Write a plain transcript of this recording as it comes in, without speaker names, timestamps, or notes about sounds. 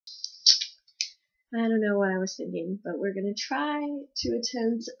I don't know what I was thinking, but we're gonna try to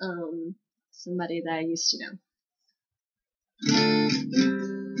attempt somebody that I used to know.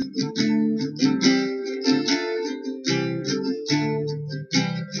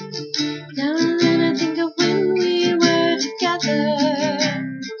 Now and then I think of when we were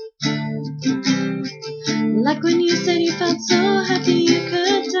together, like when you said you felt so happy you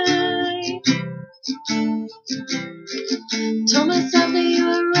could die. Told myself that you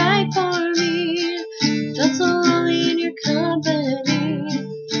were right for me, felt so lonely in your company.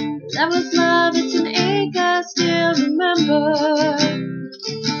 That was love, it's an ache I still remember.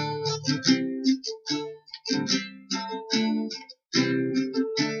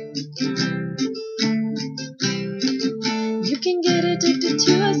 You can get addicted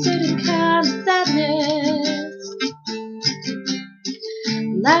to a certain kind of sadness,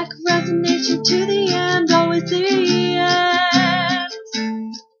 like resignation to the end, always the end.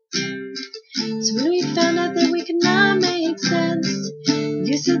 So when we found out that we could not make sense,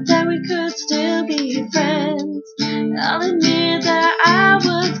 you said that we could still be friends. I'll admit that I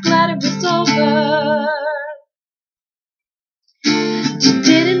was glad it was over. You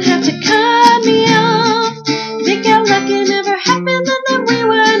didn't have to cut me off. Think how lucky never happened and that we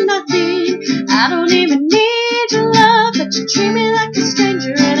were nothing. I don't even need your love, but you treat me like a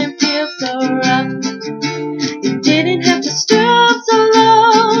stranger and it feels so rough. You didn't have to stoop so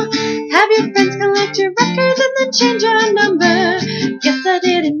low. Have your friends collect your records and then change your number. Guess I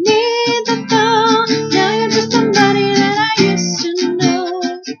didn't need that though. Now you're just somebody that I used to know.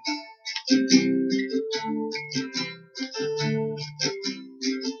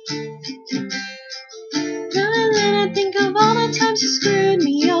 Now and then I think of all the times you screwed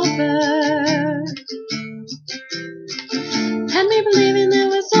me over, had me believing there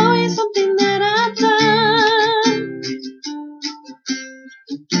was always something that I'd done.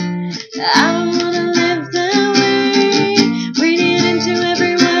 I